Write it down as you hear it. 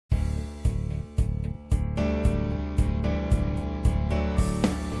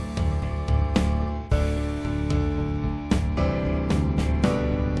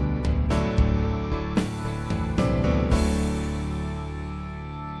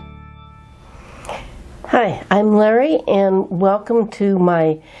Hi, I'm Larry and welcome to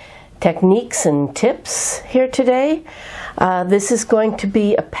my techniques and tips here today. This is going to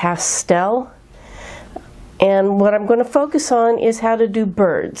be a pastel, and what I'm going to focus on is how to do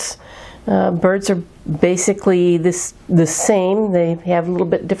birds. Birds are basically the same. They have a little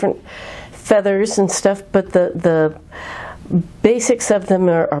bit different feathers and stuff, but the basics of them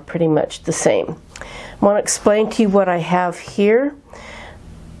are pretty much the same. I want to explain to you what I have here.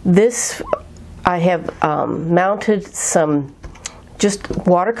 I have mounted some just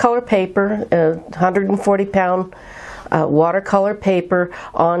watercolor paper, 140-pound watercolor paper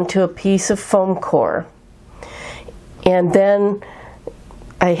onto a piece of foam core. And then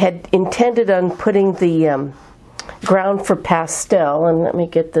I had intended on putting the ground for pastel, and let me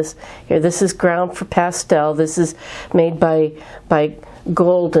get this here. This is ground for pastel. This is made by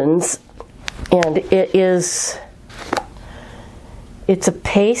Golden's, and it's a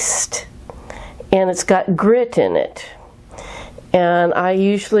paste, and it's got grit in it. And I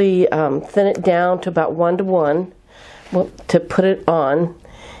usually thin it down to about 1:1 to put it on,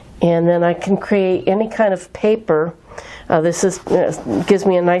 and then I can create any kind of paper. This gives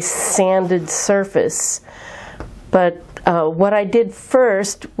me a nice sanded surface. But what I did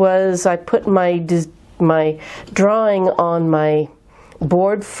first was I put my drawing on my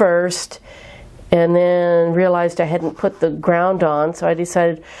board first, and then realized I hadn't put the ground on, so I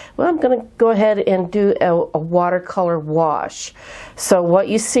decided, well, I'm going to go ahead and do a watercolor wash. So what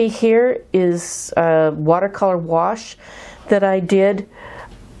you see here is a watercolor wash that I did,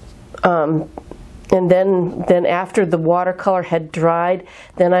 and then after the watercolor had dried,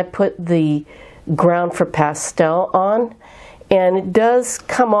 then I put the ground for pastel on, and it does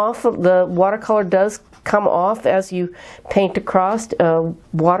come off. The watercolor does come off as you paint across.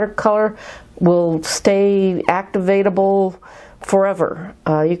 Watercolor will stay activatable forever.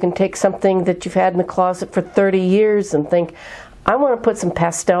 You can take something that you've had in the closet for 30 years and think, I want to put some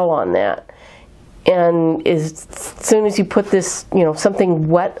pastel on that. And as soon as you put this, something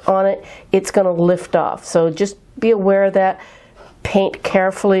wet on it, it's going to lift off. So just be aware of that. Paint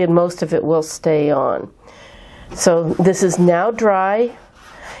carefully, and most of it will stay on. So this is now dry,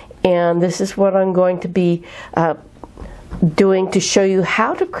 and this is what I'm going to be doing to show you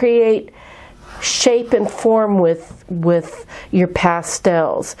how to create shape and form with your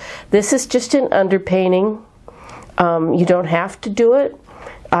pastels. This is just an underpainting. You don't have to do it.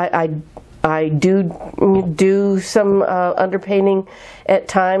 I do some underpainting at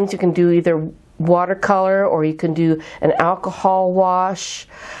times. You can do either watercolor or you can do an alcohol wash.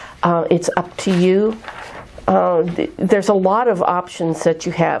 It's up to you. There's a lot of options that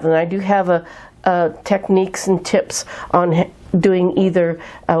you have, and I do have techniques and tips on doing either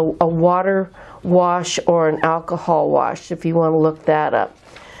a water wash or an alcohol wash if you want to look that up.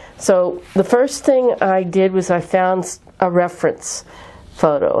 So the first thing I did was I found a reference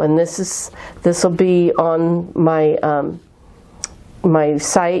photo, and this will be on my my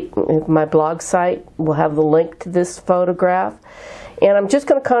site, my blog site. We'll have the link to this photograph. And I'm just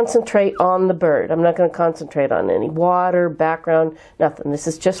going to concentrate on the bird. I'm not going to concentrate on any water, background, nothing. This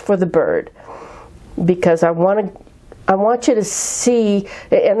is just for the bird, because I want you to see,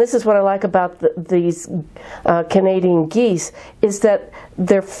 and this is what I like about these Canadian geese, is that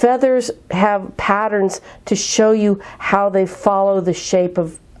their feathers have patterns to show you how they follow the shape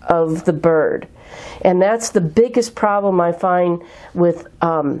of the bird. And that's the biggest problem I find with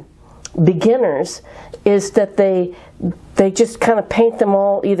beginners, is that they just kind of paint them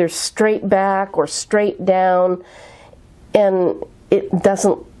all either straight back or straight down, and it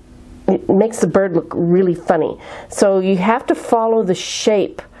makes the bird look really funny. So you have to follow the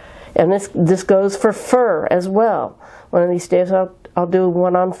shape, and this goes for fur as well. One of these days I'll do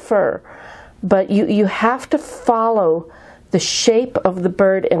one on fur. But you have to follow the shape of the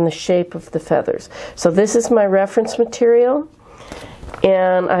bird and the shape of the feathers. So this is my reference material,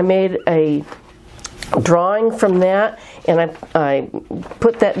 and I made a drawing from that, and I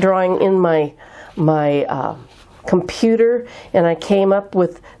put that drawing in my computer, and I came up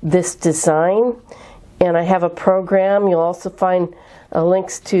with this design. And I have a program. You'll also find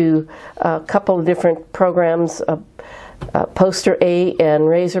links to a couple of different programs, Poster 8 and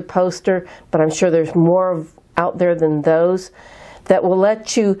Razor Poster, but I'm sure there's more out there than those, that will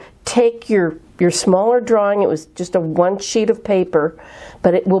let you take your smaller drawing. It was just one sheet of paper,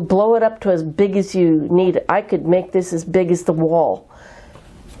 but it will blow it up to as big as you need it. I could make this as big as the wall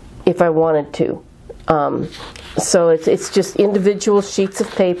if I wanted to. So it's just individual sheets of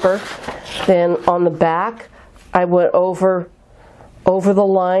paper. Then on the back, I went over the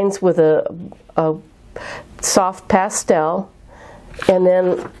lines with a soft pastel, and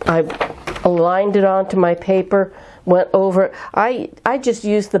then I aligned it onto my paper, went over it. I just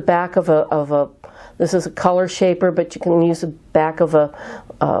used the back of a this is a color shaper, but you can use the back of a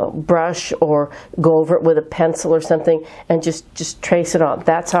brush or go over it with a pencil or something and just trace it on.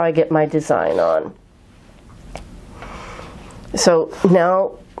 That's how I get my design on. So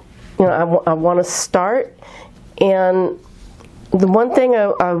now, you know, I want to start, and the one thing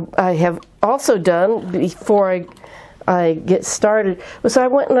I have also done before I get started was I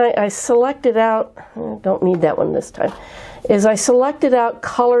went and I selected out, I don't need that one this time, is I selected out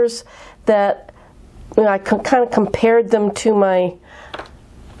colors that, you know, I kind of compared them to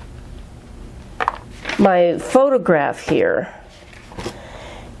my photograph here.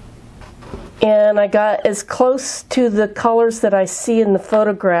 And I got as close to the colors that I see in the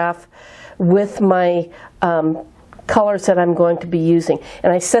photograph with my colors that I'm going to be using.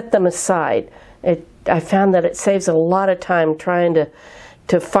 And I set them aside. I found that it saves a lot of time trying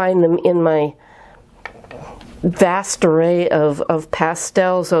to find them in my vast array of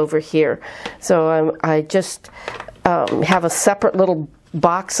pastels over here. So I just have a separate little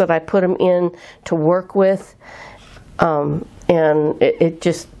box that I put them in to work with. And it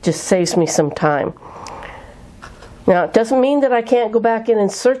just saves me some time. Now, it doesn't mean that I can't go back in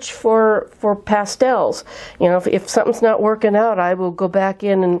and search for pastels. You know, if something's not working out, I will go back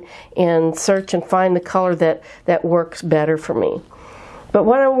in and search and find the color that works better for me. But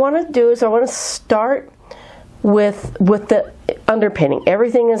what I want to do is I want to start with the underpainting.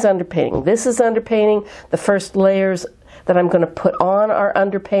 Everything is underpainting. This is underpainting. The first layers that I'm going to put on are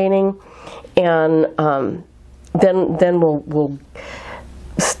underpainting, and then we'll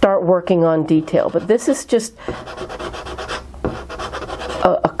start working on detail. But this is just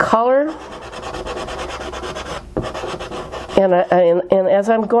a color, and as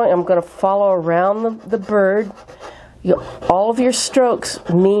I'm going to follow around the bird. All of your strokes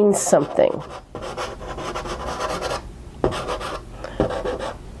mean something.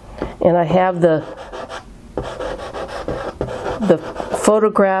 And I have the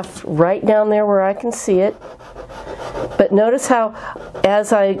photograph right down there where I can see it. But notice how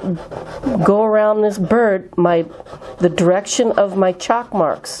as I go around this bird, the direction of my chalk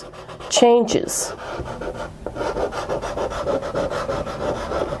marks changes.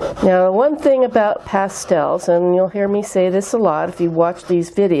 Now, one thing about pastels, and you'll hear me say this a lot if you watch these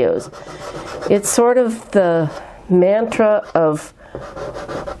videos, it's sort of the mantra of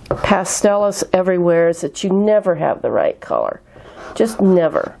Pastelos everywhere is that you never have the right color. Just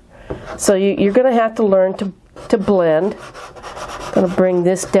never. So you're going to have to learn to blend. I'm going to bring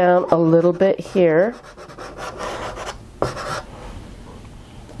this down a little bit here.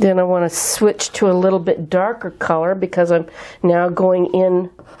 Then I want to switch to a little bit darker color because I'm now going in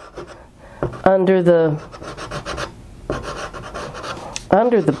under the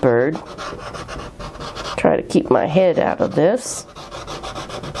bird. Try to keep my head out of this.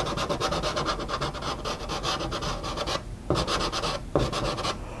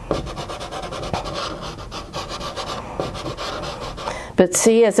 But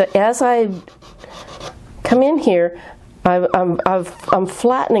see, as I come in here, I'm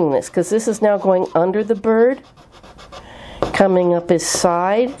flattening this because this is now going under the bird, coming up his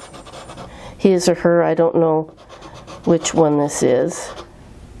side, his or her, I don't know which one this is,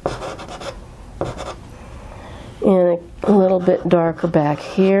 and a little bit darker back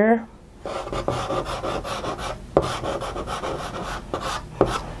here.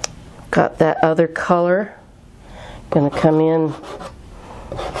 Got that other color, going to come in.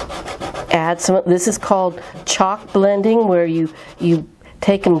 Add some. This is called chalk blending, where you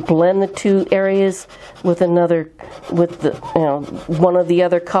take and blend the two areas with another, with the one of the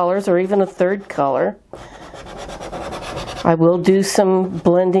other colors, or even a third color. I will do some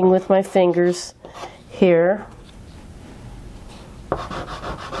blending with my fingers here,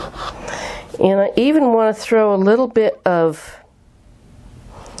 and I even want to throw a little bit of.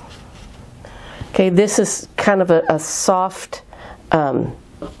 Okay, this is kind of a soft.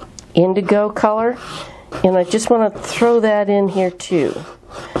 Indigo color, and I just want to throw that in here too.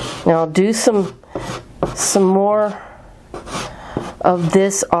 Now I'll do some more of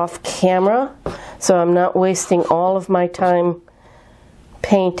this off camera, so I'm not wasting all of my time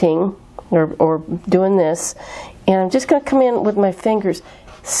painting or doing this. And I'm just going to come in with my fingers.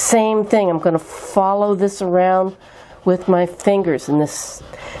 Same thing. I'm going to follow this around with my fingers in this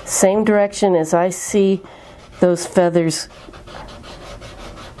same direction as I see those feathers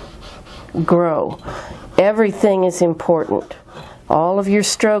grow. Everything is important. All of your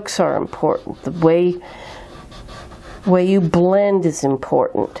strokes are important. The way you blend is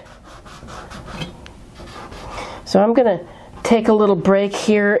important. So I'm going to take a little break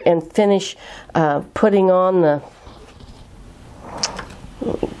here and finish putting on the,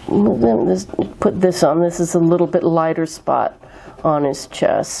 put this on. This is a little bit lighter spot on his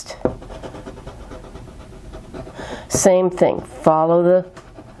chest. Same thing, follow the,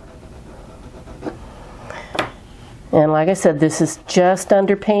 and like I said, this is just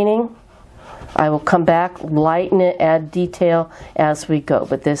underpainting. I will come back, lighten it, add detail as we go,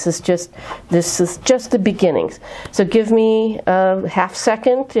 but this is just the beginnings. So give me a half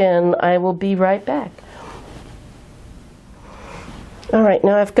second and I will be right back. All right,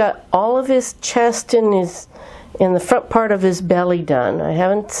 now I've got all of his chest and the front part of his belly done. I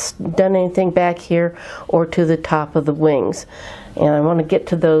haven't done anything back here or to the top of the wings, and I want to get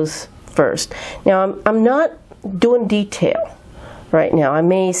to those first. Now I'm not doing detail right now. I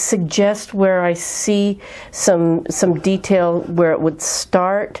may suggest where I see some detail where it would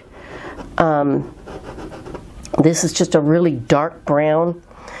start. This is just a really dark brown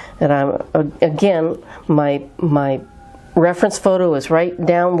that I'm, again, my reference photo is right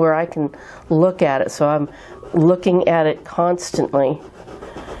down where I can look at it, so I'm looking at it constantly,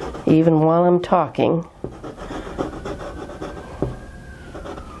 even while I'm talking.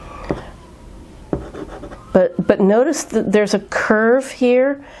 But notice that there's a curve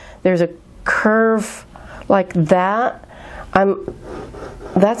here. There's a curve like that.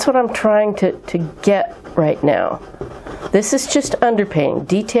 That's what I'm trying to get right now. This is just underpainting.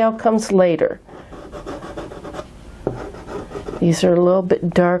 Detail comes later. These are a little bit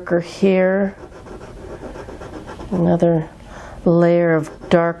darker here. Another layer of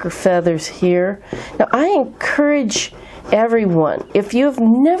darker feathers here. Now I encourage everyone, if you've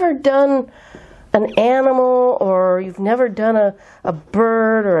never done an animal or you've never done a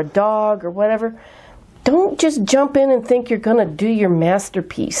bird or a dog or whatever, don't just jump in and think you're going to do your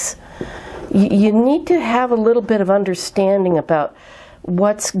masterpiece. You need to have a little bit of understanding about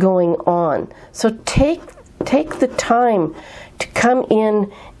what's going on. So take the time to come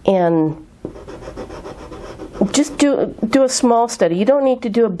in and just do a small study. You don't need to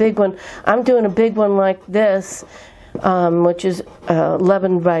do a big one. I'm doing a big one like this, which is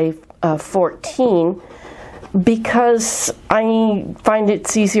 11 by 14, because I find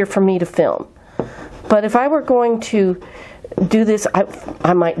it's easier for me to film. But if I were going to do this,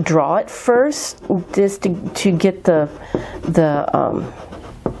 I might draw it first, just to get the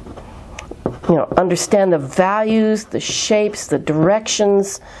you know, understand the values, the shapes, the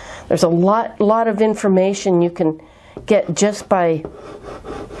directions. There's a lot of information you can get just by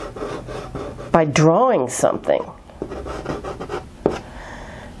drawing something.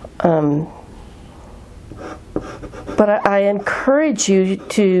 But I encourage you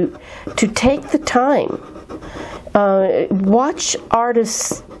to take the time. Watch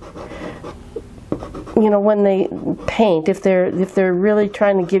artists, you know, when they paint, if they're really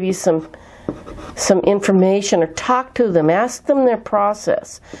trying to give you some information, or talk to them, ask them their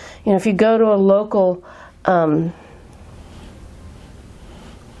process. You know, if you go to a local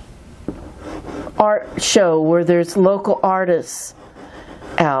art show where there's local artists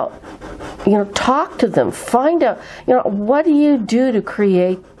out, you know, talk to them, find out, you know, what do you do to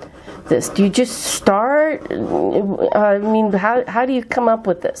create this? Do you just start? I mean, how do you come up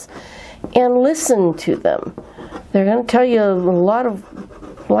with this? And listen to them. They're going to tell you a lot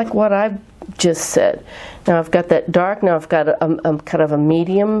of, like what I've just said. Now I've got that dark, now I've got a kind of a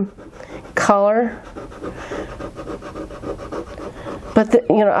medium color. But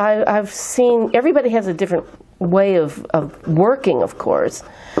you know, I've seen, everybody has a different way of working, of course,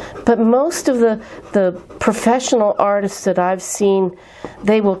 but most of the professional artists that I've seen,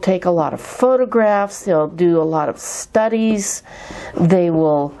 they will take a lot of photographs, they'll do a lot of studies, they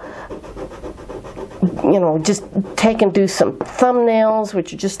will, you know, just take and do some thumbnails,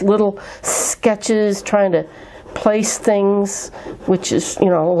 which are just little sketches trying to place things, which is, you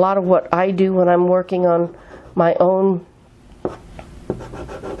know, a lot of what I do when I'm working on my own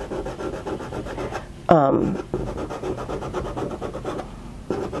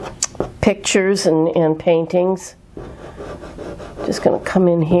pictures and paintings. Just going to come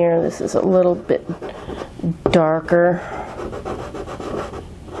in here. This is a little bit darker.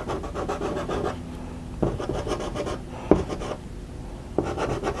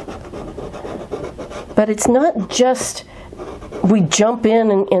 But it's not just we jump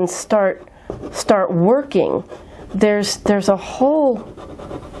in and start working. There's a whole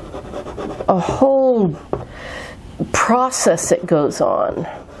process that goes on.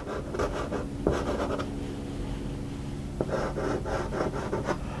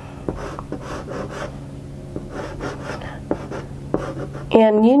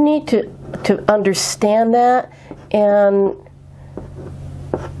 And you need to understand that and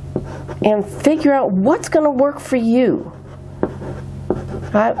and figure out what's going to work for you.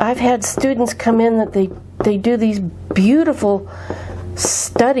 I've had students come in that they do these beautiful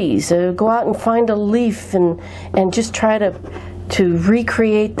studies, go out and find a leaf and just try to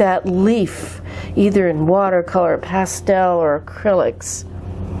recreate that leaf, either in watercolor, pastel, or acrylics.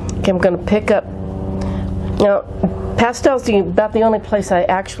 Okay, I'm going to pick up, now pastel's about the only place I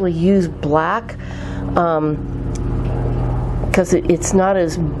actually use black, because it's not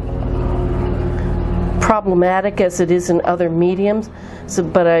as problematic as it is in other mediums. So,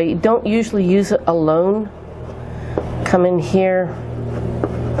 but I don't usually use it alone. Come in here.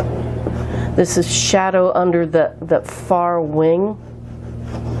 This is shadow under the far wing.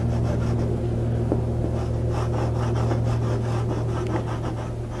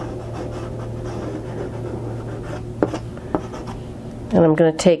 And I'm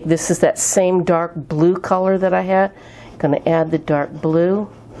going to take, this is that same dark blue color that I had. I'm going to add the dark blue.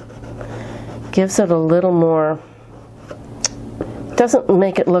 Gives it a little more, doesn't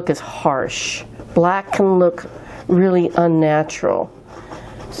make it look as harsh. Black can look really unnatural,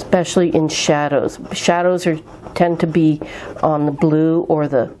 especially in shadows. Shadows tend to be on the blue or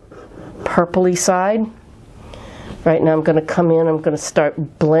the purpley side. Right now I'm going to come in, I'm going to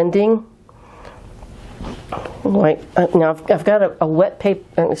start blending. Right, now I've got a wet paper,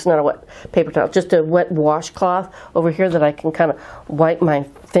 it's not a wet paper towel, just a wet washcloth over here that I can kind of wipe my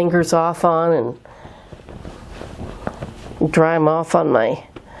fingers off on and dry them off on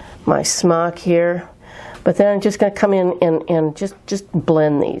my smock here. But then I'm just going to come in and just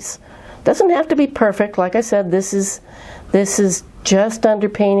blend these. Doesn't have to be perfect. Like I said, this is just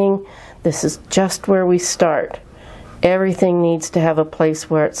underpainting. This is just where we start. Everything needs to have a place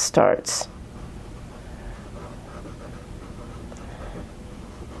where it starts.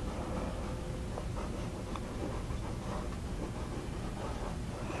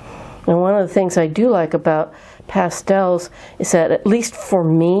 And one of the things I do like about pastels is that, at least for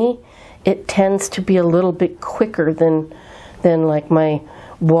me, it tends to be a little bit quicker than like my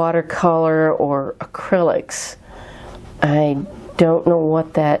watercolor or acrylics. I don't know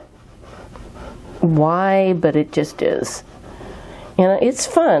why, but it just is. And it's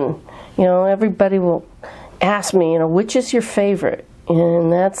fun. You know, everybody will ask me, you know, which is your favorite? And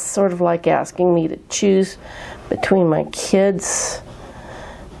that's sort of like asking me to choose between my kids,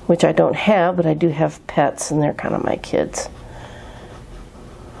 which I don't have, but I do have pets, and they're kind of my kids.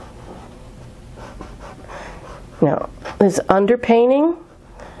 Now, this underpainting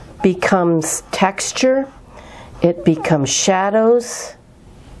becomes texture, it becomes shadows.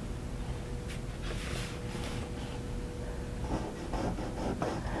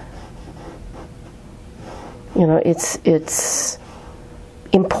 You know, it's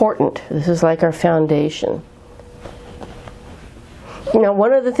important. This is like our foundation. Now,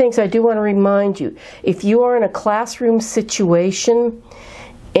 one of the things I do want to remind you, if you are in a classroom situation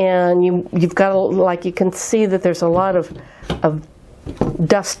and you've got, like, you can see that there's a lot of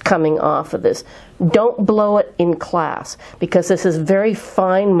dust coming off of this, don't blow it in class, because this is very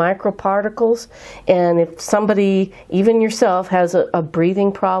fine microparticles, and if somebody, even yourself, has a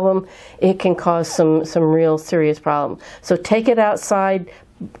breathing problem, it can cause some real serious problem. So take it outside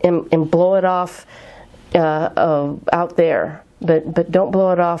and blow it off out there. But don't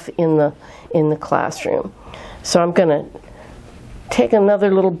blow it off in the classroom. So I'm going to take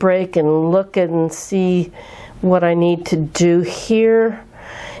another little break and look and see what I need to do here,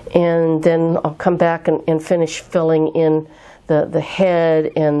 and then I'll come back and finish filling in the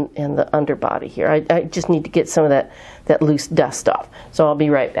head and the underbody here. I just need to get some of that loose dust off. So I'll be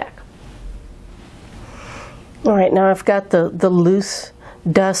right back. All right, now I've got the loose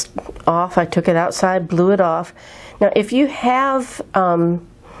dust off. I took it outside, blew it off. Now, if you have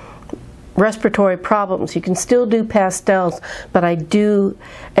respiratory problems, you can still do pastels, but I do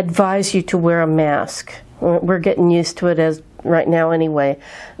advise you to wear a mask. We're getting used to it as right now anyway,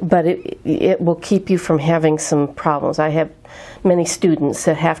 but it will keep you from having some problems. I have many students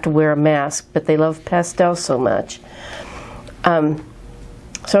that have to wear a mask, but they love pastels so much.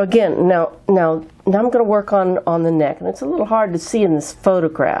 So again, now I'm going to work on the neck, and it's a little hard to see in this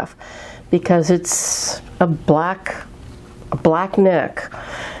photograph because it's a black neck.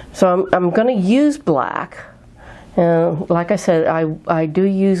 So I'm going to use black, and like I said, I do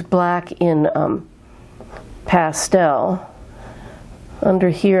use black in pastel. Under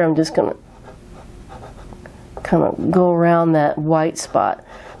here, I'm just going to kind of go around that white spot.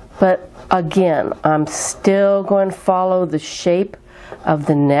 But again, I'm still going to follow the shape of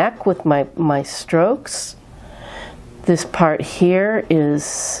the neck with my strokes. This part here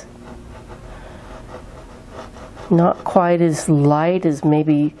is not quite as light as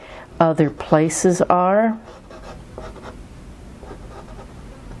maybe other places are.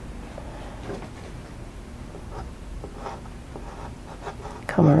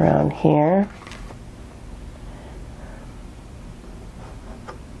 Come around here.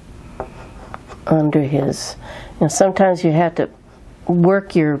 Under his, you know, sometimes you have to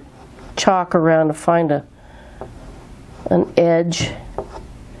work your chalk around to find an edge.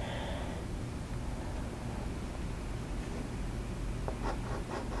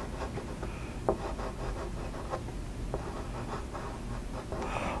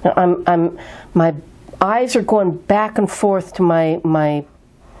 Now my eyes are going back and forth to my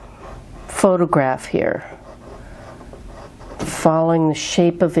photograph here, following the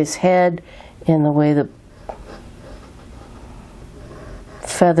shape of his head and the way the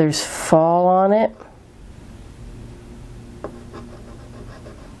feathers fall on it.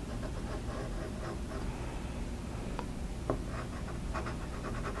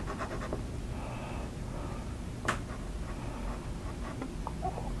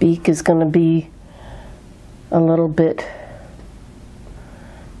 Beak is going to be a little bit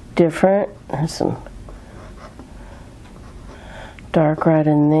different. There's some dark right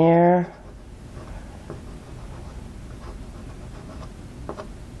in there.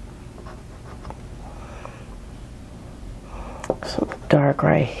 Some dark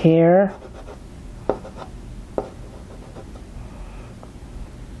right here.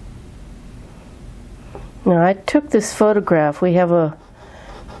 Now I took this photograph. We have a,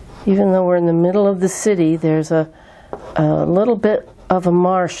 even though we're in the middle of the city, there's a little bit of a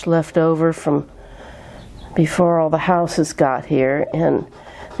marsh left over from before all the houses got here, and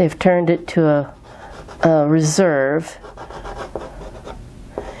they've turned it to a reserve.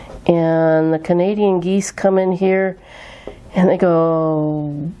 And the Canadian geese come in here and they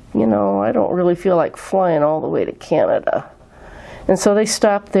go, you know, I don't really feel like flying all the way to Canada. And so they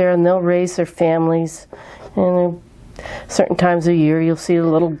stop there and they'll raise their families. And certain times of year you'll see the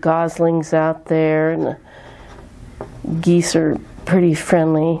little goslings out there, and the geese are pretty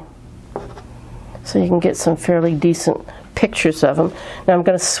friendly. So you can get some fairly decent pictures of them. Now I'm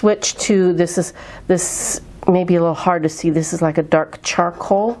going to switch to, this may be a little hard to see, this is like a dark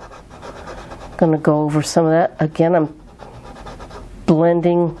charcoal. I'm going to go over some of that. Again, I'm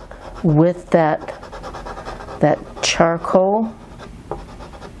blending with that charcoal.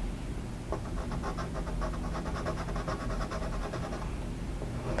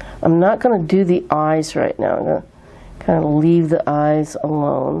 I'm not going to do the eyes right now. I'm going to kind of leave the eyes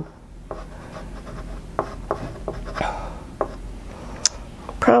alone.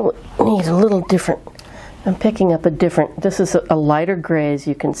 Probably need a little different. I'm picking up a different, this is a lighter gray, as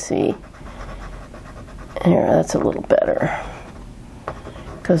you can see. Here, that's a little better.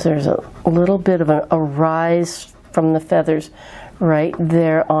 Because there's a little bit of a rise from the feathers right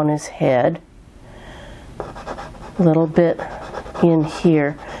there on his head. A little bit in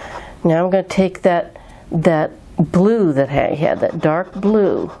here. Now I'm going to take that blue that I had, that dark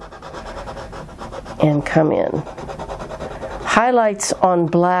blue, and come in. Highlights on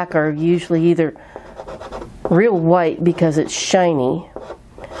black are usually either real white because it's shiny,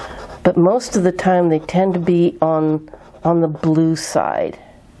 but most of the time they tend to be on the blue side.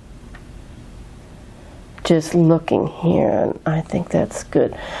 Just looking here, and I think that's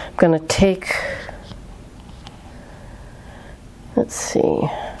good. I'm going to take, let's see,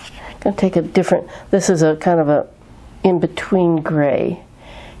 I'm going to take a different, this is a kind of a in-between gray,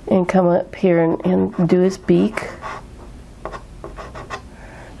 and come up here and do his beak.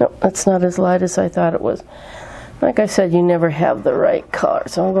 No, that's not as light as I thought it was. Like I said, you never have the right color,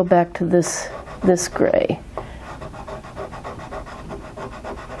 so I'll go back to this gray.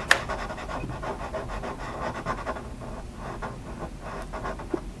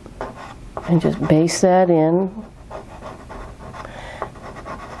 And just base that in.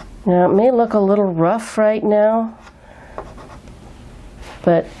 Now it may look a little rough right now,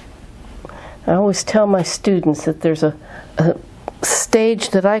 but I always tell my students that there's a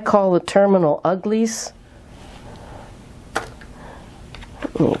stage that I call the terminal uglies.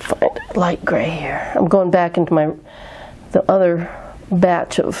 Let me find light gray here. I'm going back into the other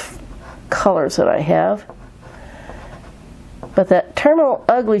batch of colors that I have. But that terminal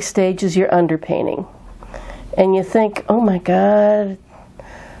ugly stage is your underpainting. And you think, oh my God,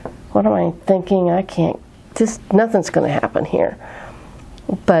 what am I thinking? I can't, nothing's going to happen here.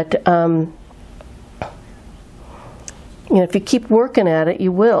 But, you know, if you keep working at it,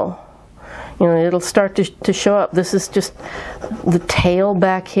 you will. You know, it'll start to show up. This is just the tail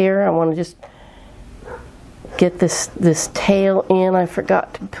back here. I want to just get this tail in. I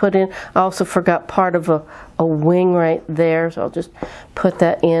forgot to put in. I also forgot part of a wing right there, so I'll just put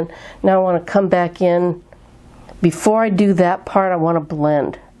that in. Now I want to come back in. Before I do that part, I want to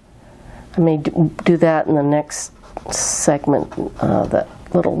blend. I may do that in the next segment, that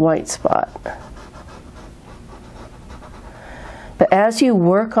little white spot. But as you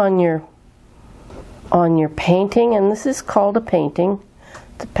work on your painting, and this is called a painting,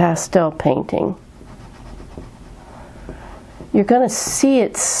 it's a pastel painting, you're going to see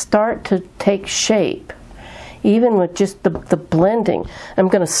it start to take shape, even with just the blending. I'm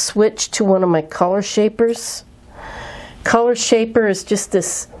going to switch to one of my color shapers. Color shaper is just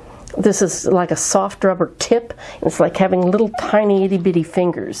this is like a soft rubber tip. It's like having little tiny itty bitty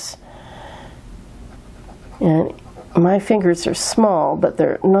fingers. And my fingers are small, but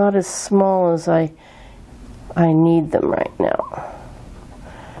they're not as small as I need them right now.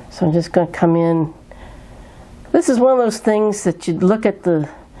 So I'm just going to come in. This is one of those things that you look at you're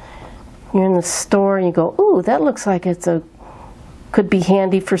in the store and you go, ooh, that looks like could be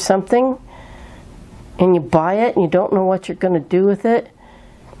handy for something. And you buy it and you don't know what you're going to do with it.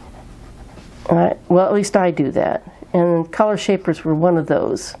 Well, at least I do that. And color shapers were one of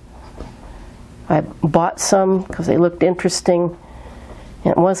those. I bought some because they looked interesting.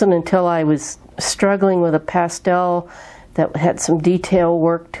 And it wasn't until I was struggling with a pastel that had some detail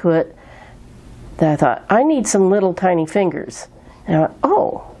work to it that I thought, I need some little tiny fingers. And I went,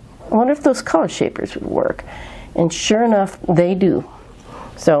 oh, I wonder if those color shapers would work. And sure enough, they do.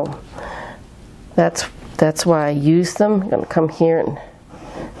 So that's why I use them. I'm going to come here and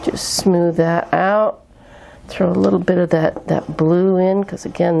just smooth that out. Throw a little bit of that blue in, because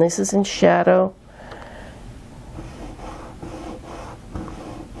again, this is in shadow.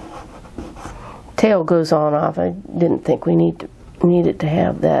 Tail goes on off. I didn't think we needed to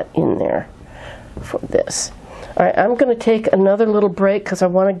have that in there for this. All right, I'm going to take another little break because I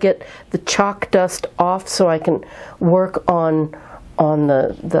want to get the chalk dust off so I can work on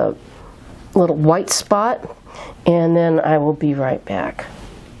the little white spot, and then I will be right back.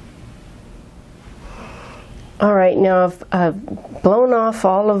 All right, now I've blown off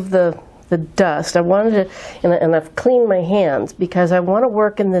all of the dust. I wanted to, and I've cleaned my hands because I want to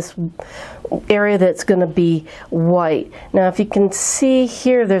work in this area that's going to be white. Now, if you can see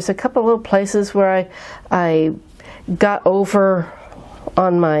here, there's a couple little places where I got over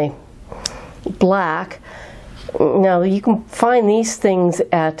on my black. Now, you can find these things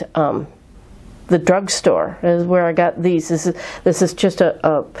at the drugstore. Is where I got these. This is just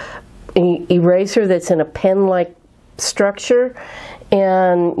a eraser that's in a pen-like structure,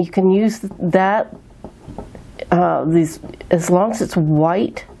 and you can use that as long as it's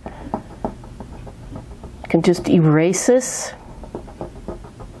white. You can just erase this.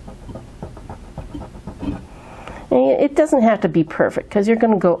 And it doesn't have to be perfect because you're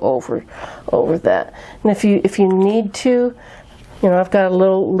going to go over that. And if you need to, I've got a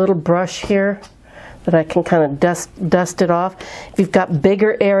little brush here that I can kind of dust it off. If you've got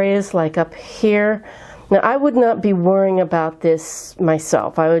bigger areas like up here, now I would not be worrying about this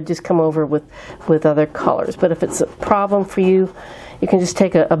myself. I would just come over with other colors. But if it's a problem for you, you can just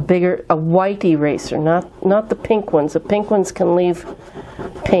take a white eraser, not the pink ones. The pink ones can leave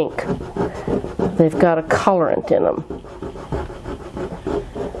pink. They've got a colorant in them.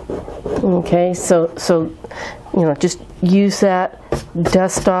 Okay, so just use that,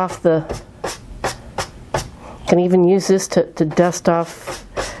 dust off can even use this to dust off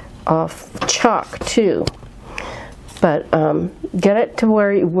chalk too, but get it to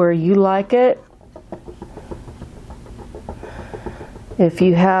where you like it. If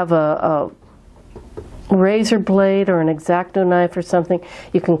you have a razor blade or an X-Acto knife or something,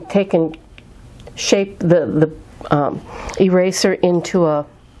 you can take and shape the eraser into a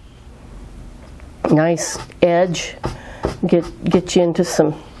nice edge, get you into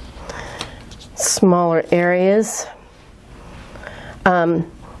some smaller areas.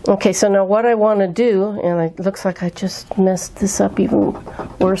 Okay, so now what I want to do, and it looks like I just messed this up even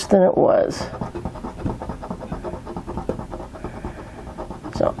worse than it was.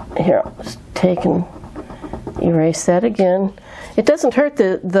 So here, I'll just take and erase that again. It doesn't hurt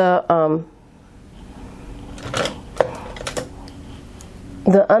the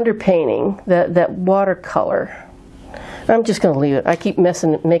underpainting, that watercolor. I'm just going to leave it. I keep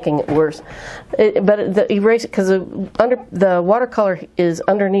making it worse. But the eraser, because the watercolor is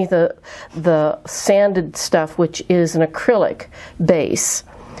underneath the sanded stuff, which is an acrylic base.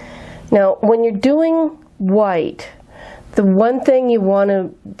 Now, when you're doing white, the one thing you want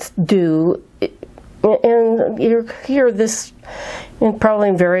to do And you hear this probably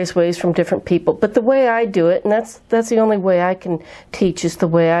in various ways from different people, but the way I do it, and that's the only way I can teach, is the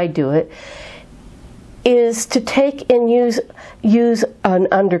way I do it, is to take and use an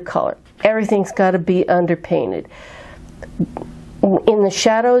undercolor. Everything's got to be underpainted. In the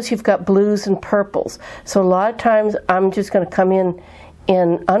shadows, you've got blues and purples. So a lot of times I'm just going to come in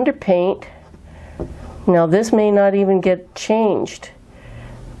and underpaint. Now this may not even get changed,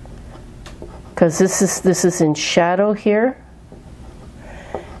 because this is in shadow here,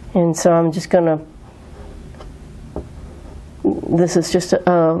 and so I'm just gonna, this is just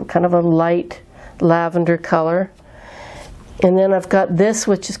a kind of a light lavender color, and then I've got this,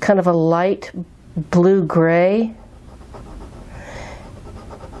 which is kind of a light blue gray,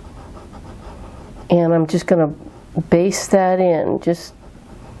 and I'm just gonna base that in just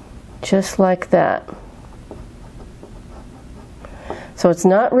like that. So it's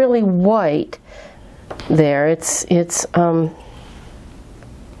not really white there, it's kind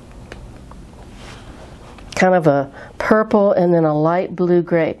of a purple and then a light blue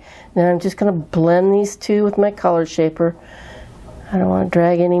gray. Then I'm just going to blend these two with my color shaper. I don't want to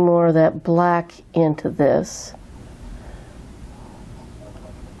drag any more of that black into this.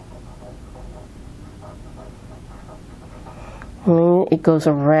 It goes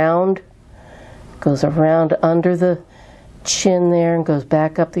around under the chin there and goes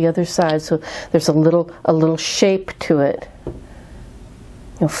back up the other side, so there's a little shape to it.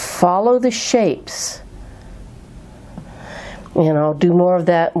 You follow the shapes, and I'll do more of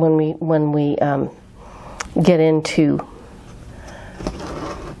that when we get into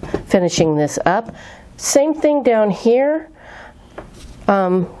finishing this up. Same thing down here.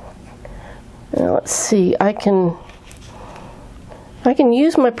 Now let's see, I can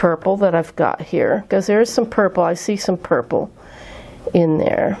use my purple that I've got here, because there is some purple. I see some purple in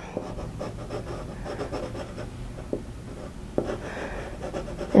there.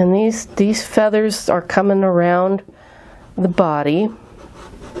 And these feathers are coming around the body.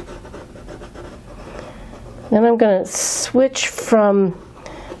 Then I'm going to switch from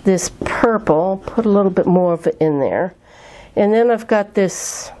this purple, put a little bit more of it in there. And then I've got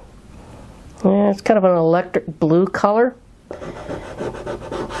this, it's kind of an electric blue color.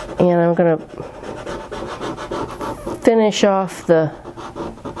 And I'm going to finish off the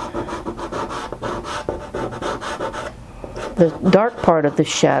dark part of the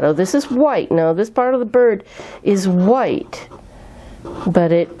shadow. This is white. Now this part of the bird is white,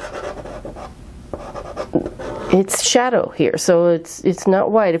 but it's shadow here, so it's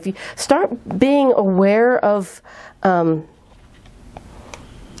not white. If you start being aware of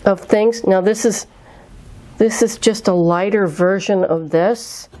things, now this is just a lighter version of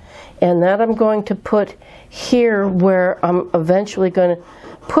this, and that I'm going to put here where I'm eventually going to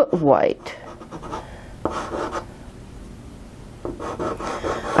put white.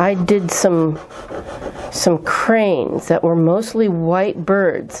 I did some cranes that were mostly white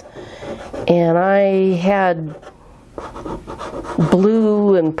birds, and I had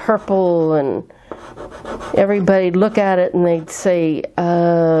blue and purple, and everybody'd look at it and they'd say,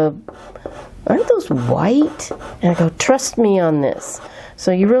 aren't those white? And I go, trust me on this.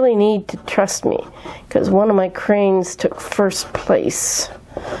 So you really need to trust me, because one of my cranes took first place,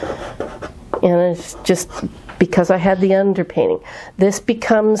 and it's just because I had the underpainting. This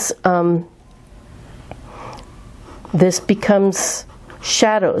becomes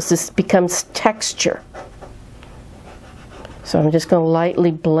shadows. This becomes texture. So I'm just going to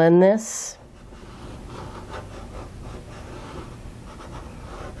lightly blend this.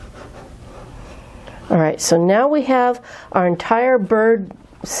 Alright, so now we have our entire bird,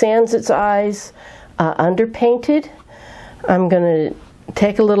 sans its eyes, underpainted. I'm going to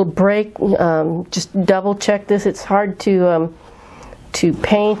take a little break, just double check this. It's hard to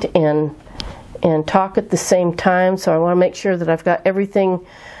paint and talk at the same time, so I want to make sure that I've got everything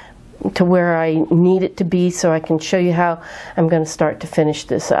to where I need it to be, so I can show you how I'm going to start to finish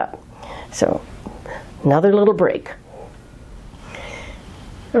this up. So, another little break.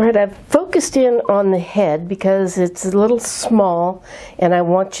 Alright, I've focused in on the head because it's a little small, and I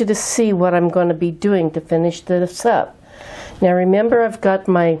want you to see what I'm going to be doing to finish this up. Now remember, I've got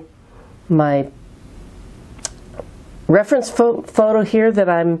my reference photo here that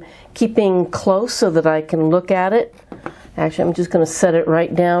I'm keeping close so that I can look at it. Actually, I'm just going to set it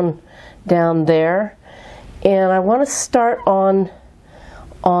right down there, and I want to start on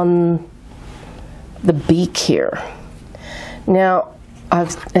the beak here. Now,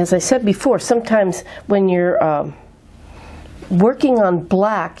 as I said before, sometimes when you're working on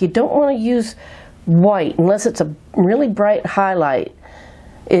black, you don't want to use white unless it's a really bright highlight.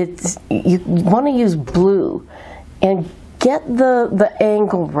 you want to use blue and get the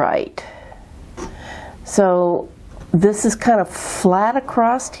angle right. So this is kind of flat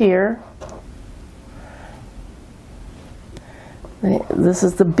across here. This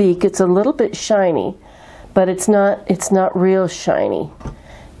is the beak. It's a little bit shiny, but it's not real shiny.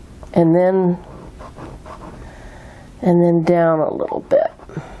 And then down a little bit.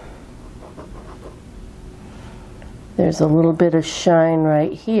 There's a little bit of shine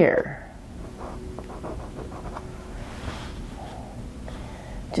right here.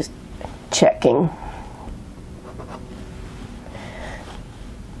 Just checking.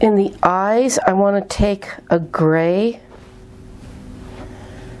 In the eyes, I want to take a gray,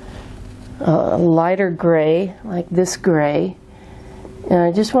 a lighter gray, like this gray, and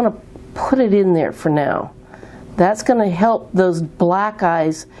I just want to put it in there for now. That's going to help those black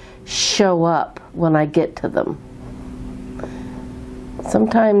eyes show up when I get to them.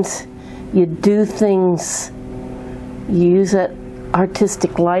 Sometimes you do things, you use that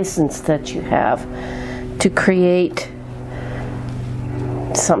artistic license that you have to create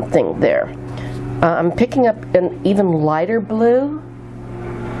something there. I'm picking up an even lighter blue,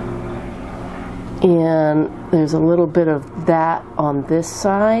 and there's a little bit of that on this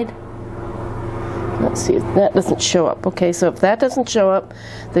side. Let's see if that doesn't show up. Okay, so if that doesn't show up,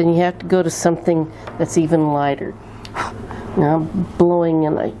 then you have to go to something that's even lighter. Now I'm blowing,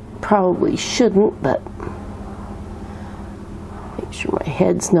 and I probably shouldn't, but make sure my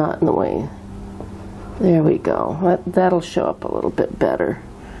head's not in the way. There we go. That'll show up a little bit better.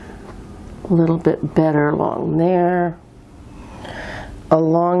 A little bit better along there.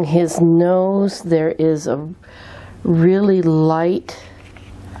 Along his nose, there is a really light.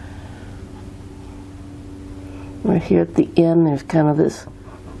 Right here at the end, there's kind of this,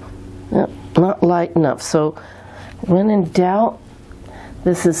 not light enough. So when in doubt,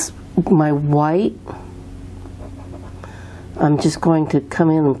 this is my white. I'm just going to come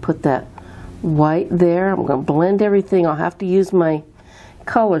in and put that white there. I'm going to blend everything. I'll have to use my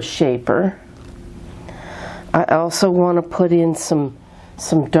color shaper. I also want to put in some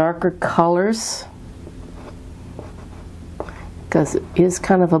darker colors, because it is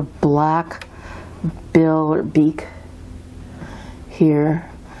kind of a black bill or beak here.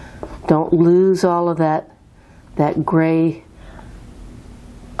 Don't lose all of that gray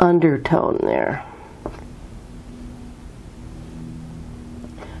undertone there.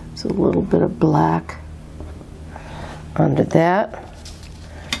 So a little bit of black under that.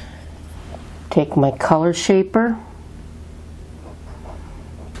 Take my color shaper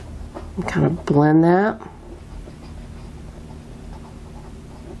and kind of blend that.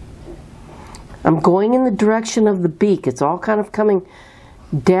 I'm going in the direction of the beak. It's all kind of coming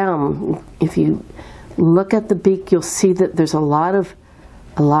down. If you look at the beak, you'll see that there's a lot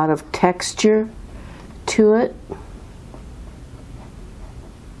of texture to it.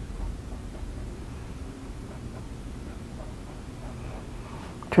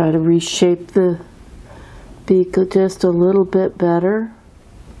 Try to reshape the beak just a little bit better.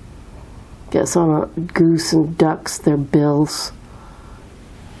 Guess on a goose and ducks, their bills.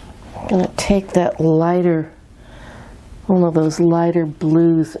 I'm going to take that lighter, one of those lighter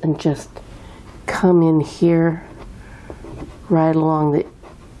blues, and just come in here right along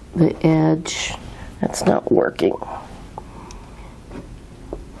the edge. That's not working.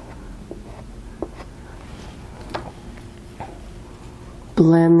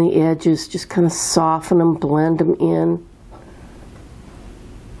 Blend the edges, just kind of soften them, blend them in.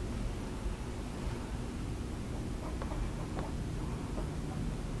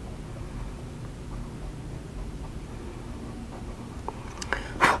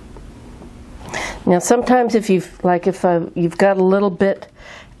 Now sometimes if you've got a little bit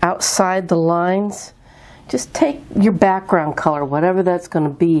outside the lines, just take your background color, whatever that's going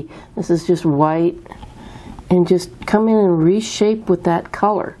to be. This is just white. And just come in and reshape with that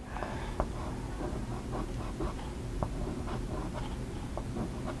color.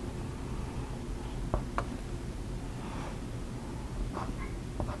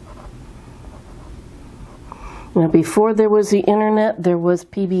 Now before there was the internet, there was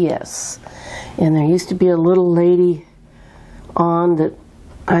PBS. And there used to be a little lady on that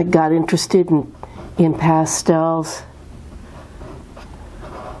I got interested in pastels.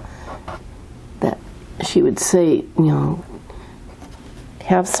 She would say, you know,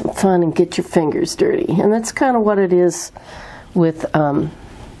 have some fun and get your fingers dirty. And that's kind of what it is with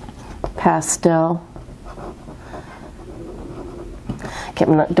pastel. Okay,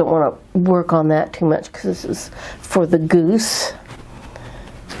 don't want to work on that too much because this is for the goose.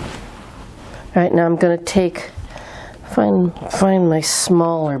 All right, now I'm going to take Find my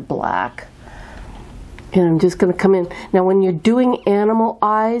smaller black. And I'm just going to come in. Now when you're doing animal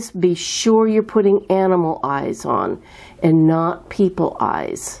eyes, be sure you're putting animal eyes on and not people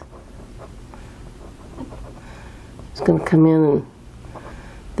eyes. Just going to come in and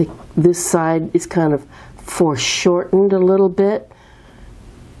this side is kind of foreshortened a little bit.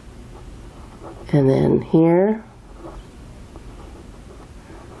 And then here,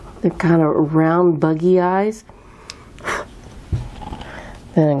 they're kind of round buggy eyes.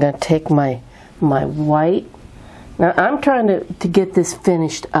 Then I'm going to take my white. Now I'm trying to get this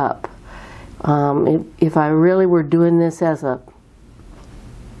finished up. If I really were doing this as a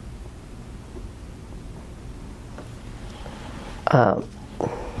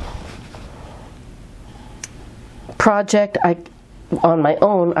project, on my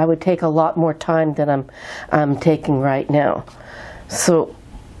own, I would take a lot more time than I'm taking right now. So,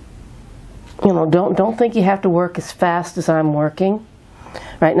 you know, don't think you have to work as fast as I'm working.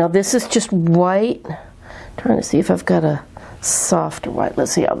 Right now, this is just white. I'm trying to see if I've got a softer white.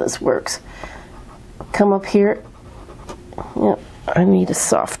 Let's see how this works. Come up here. Yep, I need a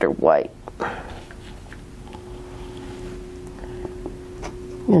softer white.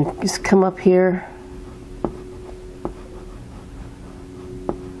 Just come up here.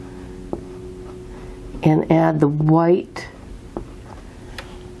 And add the white.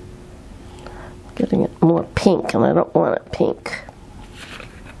 Getting it more pink, and I don't want it pink.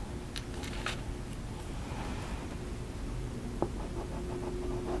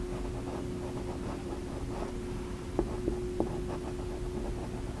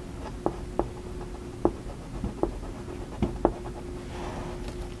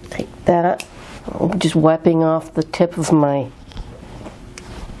 Take that. I'm just wiping off the tip of my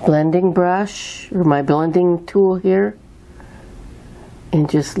blending brush or my blending tool here, and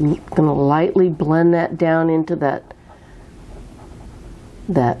just gonna lightly blend that down into that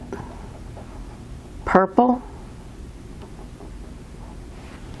purple.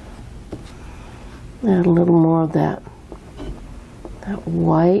 Add a little more of that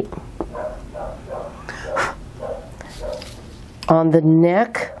white. On the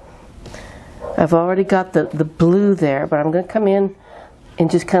neck, I've already got the blue there, but I'm going to come in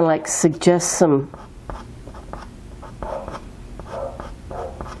and just kind of like suggest some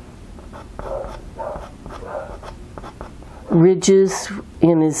ridges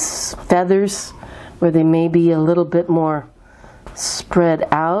in his feathers where they may be a little bit more spread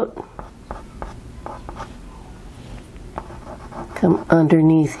out. Come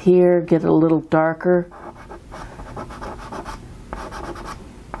underneath here, get a little darker.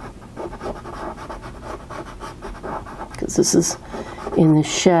 Because this is in the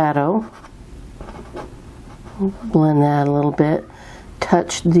shadow. Blend that a little bit.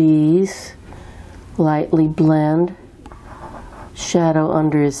 Touch these. Lightly blend. Shadow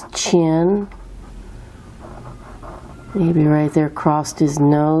under his chin. Maybe right there across his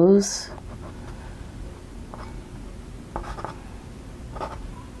nose.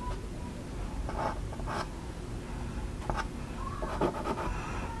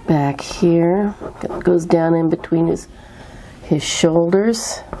 Back here. It goes down in between his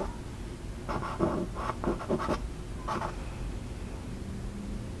shoulders.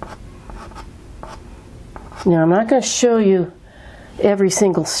 Now I'm not going to show you every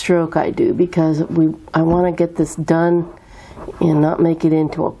single stroke I do because I want to get this done and not make it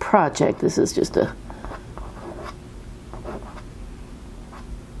into a project. This is just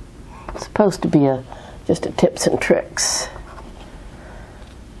supposed to be just a tips and tricks.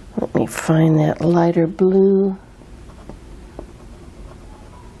 Let me find that lighter blue.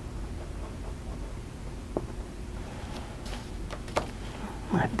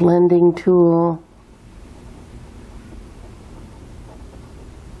 My blending tool.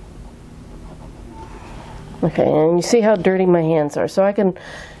 Okay, and you see how dirty my hands are, so I can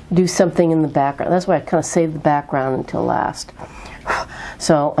do something in the background. That's why I kind of save the background until last.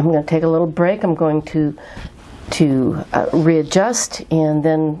 So I'm going to take a little break. I'm going to readjust, and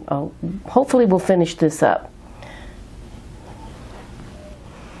then hopefully we'll finish this up.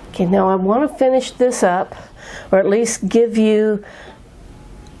 Okay, now I want to finish this up, or at least give you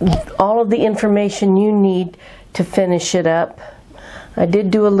all of the information you need to finish it up. I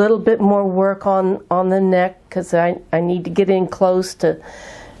did do a little bit more work on the neck because I need to get in close to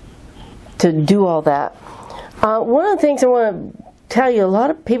do all that. One of the things I want to tell you, a lot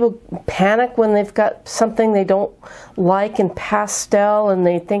of people panic when they've got something they don't like in pastel and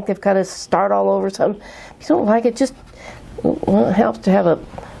they think they've got to start all over something. If you don't like it, just it helps to have a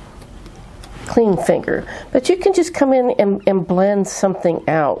clean finger. But you can just come in and blend something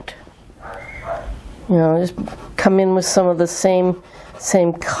out. You know, just come in with some of the same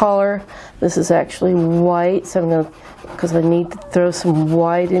color. This is actually white, so I'm gonna, because I need to throw some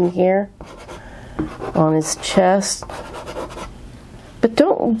white in here on his chest. But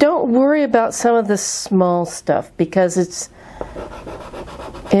don't worry about some of the small stuff, because it's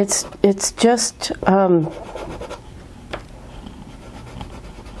just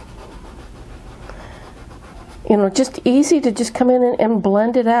you know, just easy to just come in and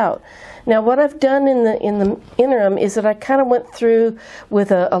blend it out. Now, what I've done in the interim is that I kind of went through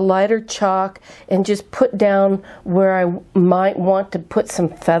with a lighter chalk and just put down where I might want to put some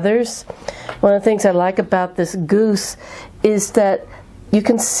feathers. One of the things I like about this goose is that you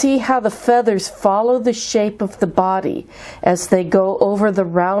can see how the feathers follow the shape of the body. As they go over the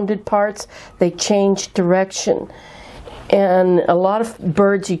rounded parts, they change direction. And a lot of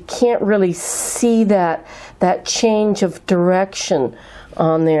birds, you can't really see that change of direction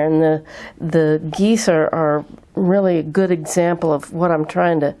on there. And the geese are really a good example of what I'm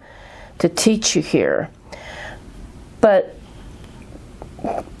trying to teach you here. But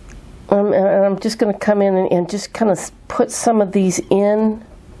I'm just going to come in and just kind of put some of these in.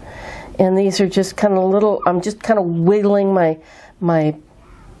 And these are just kind of little, I'm just kind of wiggling my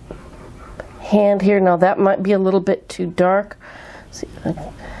hand here. Now that might be a little bit too dark. See,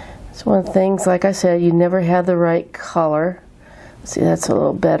 it's one of the things, like I said, you never have the right color. See, that's a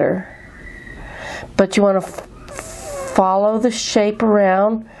little better. But you want to follow the shape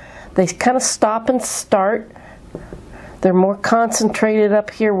around. They kind of stop and start. They're more concentrated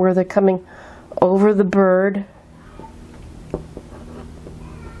up here where they're coming over the bird.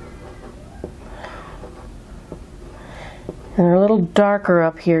 And they're a little darker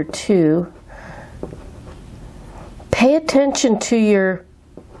up here too. Pay attention to your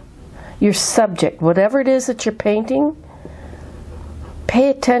subject, whatever it is that you're painting. Pay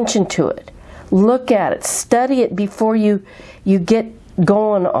attention to it. Look at it. Study it before you get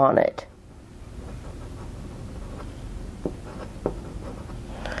going on it.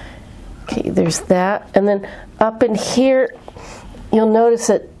 Okay, there's that. And then up in here, you'll notice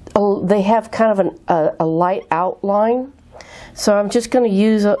that they have kind of a light outline. So I'm just going to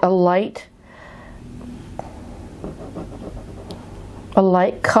use a light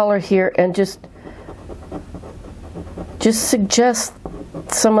color here and just suggest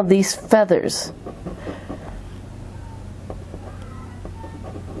some of these feathers.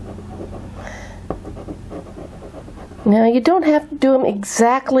 Now, you don't have to do them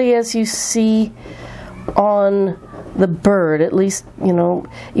exactly as you see on the bird. At least, you know,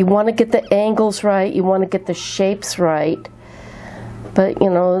 you want to get the angles right, you want to get the shapes right. But, you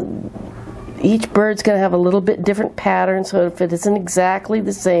know, each bird's going to have a little bit different pattern, so if it isn't exactly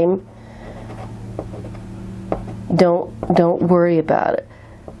the same, don't worry about it.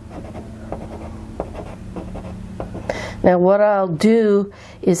 Now what I'll do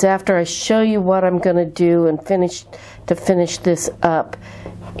is, after I show you what I'm going to do and finish this up,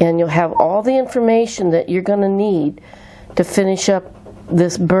 and you'll have all the information that you're going to need to finish up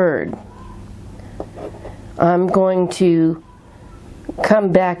this bird, I'm going to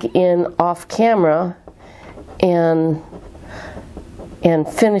come back in off camera and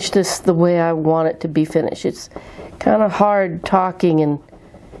finish this the way I want it to be finished. It's kind of hard talking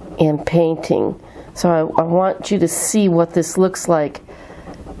and painting, so I want you to see what this looks like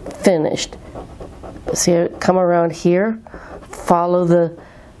finished. See, I come around here, follow the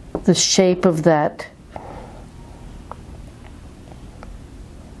shape of that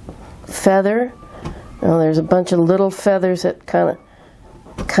feather. Now there's a bunch of little feathers that kind of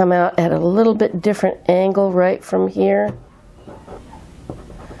come out at a little bit different angle right from here.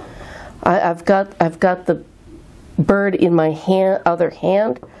 I've got the bird in my other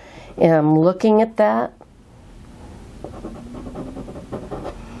hand, and I'm looking at that.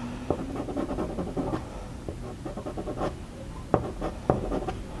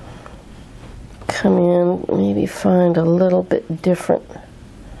 Come in, maybe find a little bit different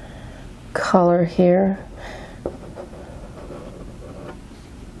color here.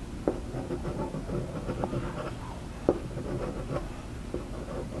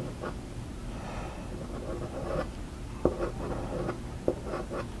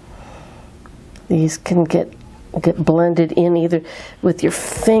 These can get blended in either with your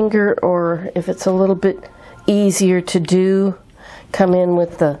finger, or if it's a little bit easier to do, come in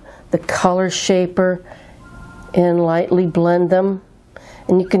with the color shaper and lightly blend them.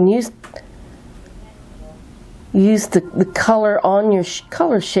 And you can use the color on your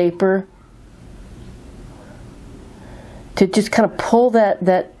color shaper to just kind of pull that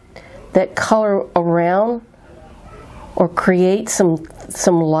color around, or create some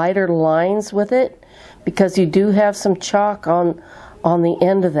lighter lines with it. because you do have some chalk on the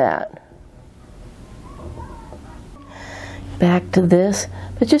end of that. Back to this,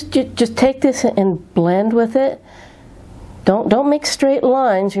 but just take this and blend with it. Don't make straight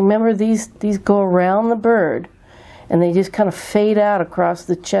lines. Remember, these go around the bird, and they just kind of fade out across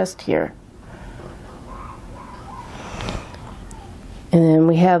the chest here. And then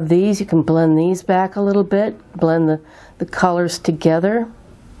we have these. You can blend these back a little bit, blend the colors together.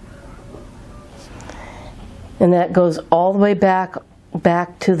 And that goes all the way back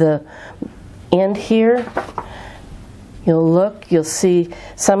to the end here. You'll see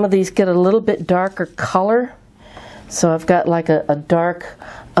some of these get a little bit darker color. So I've got like a dark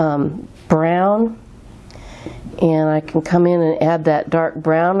brown, and I can come in and add that dark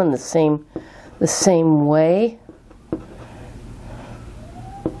brown in the same way.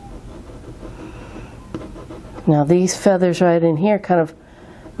 Now these feathers right in here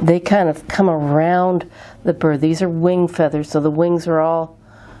they kind of come around the bird. These are wing feathers, so the wings are all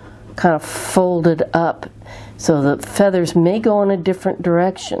kind of folded up. So the feathers may go in a different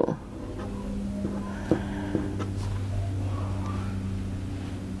direction.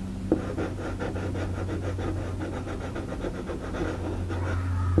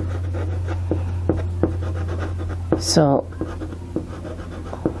 So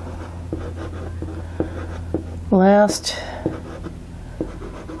last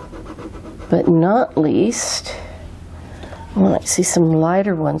but not least, well, I see some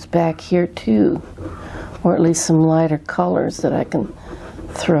lighter ones back here too, or at least some lighter colors that I can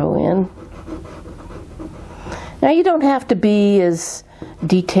throw in. Now you don't have to be as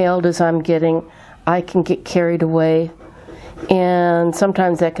detailed as I'm getting. I can get carried away, and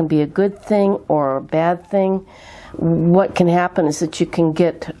sometimes that can be a good thing or a bad thing. What can happen is that you can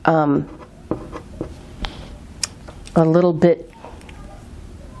get a little bit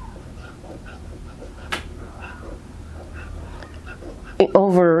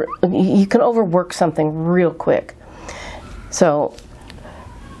you can overwork something real quick. So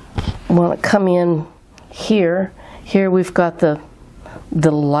I want to come in here. Here we've got the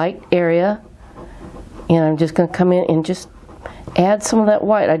light area, and I'm just going to come in and just add some of that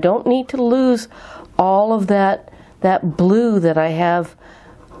white. I don't need to lose all of that blue that I have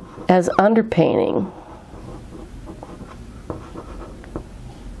as underpainting.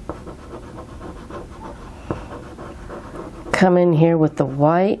 Come in here with the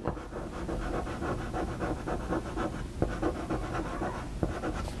white.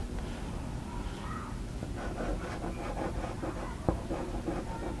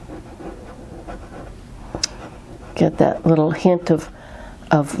 Get that little hint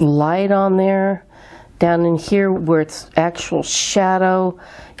of light on there. Down in here where it's actual shadow,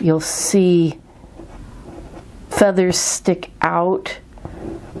 you'll see feathers stick out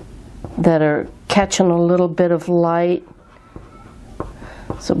that are catching a little bit of light.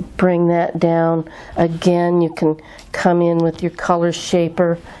 So bring that down. Again, you can come in with your color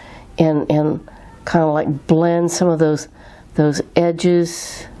shaper and kind of like blend some of those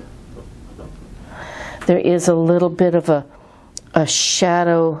edges. There is a little bit of a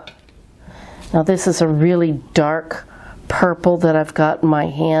shadow. Now this is a really dark purple that I've got in my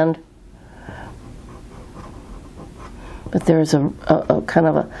hand. But there's a kind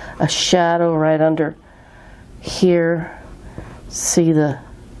of a shadow right under here. See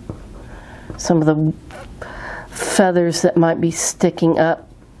some of the feathers that might be sticking up.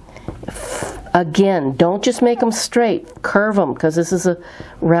 Again, don't just make them straight, curve them, because this is a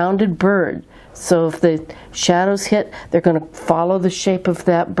rounded bird. So if the shadows hit, they're going to follow the shape of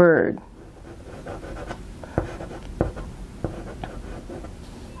that bird.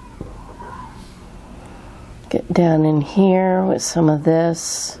 Get down in here with some of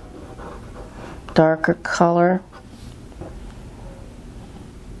this darker color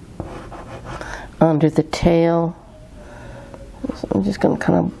under the tail. So I'm just going to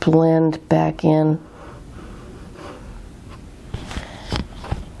kind of blend back in.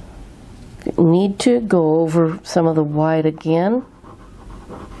 If you need to, go over some of the white again.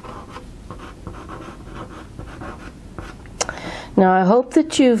 Now I hope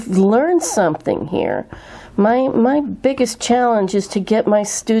that you've learned something here. My biggest challenge is to get my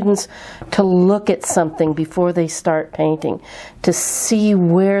students to look at something before they start painting, to see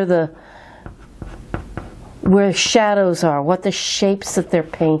where shadows are, what the shapes that they're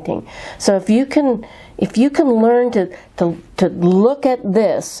painting. So if you can learn to look at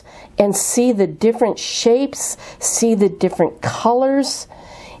this and see the different shapes, see the different colors,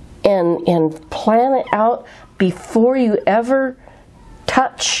 and plan it out before you ever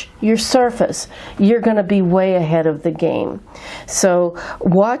touch your surface, you're going to be way ahead of the game. So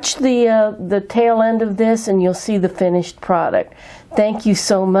watch the tail end of this and you'll see the finished product. Thank you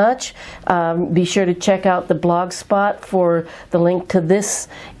so much. Be sure to check out the blog spot for the link to this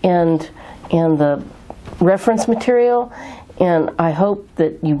and the reference material. And I hope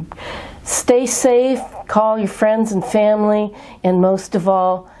that you stay safe, call your friends and family, and most of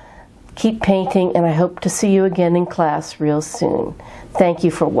all, keep painting, and I hope to see you again in class real soon. Thank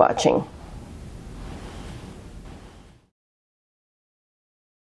you for watching.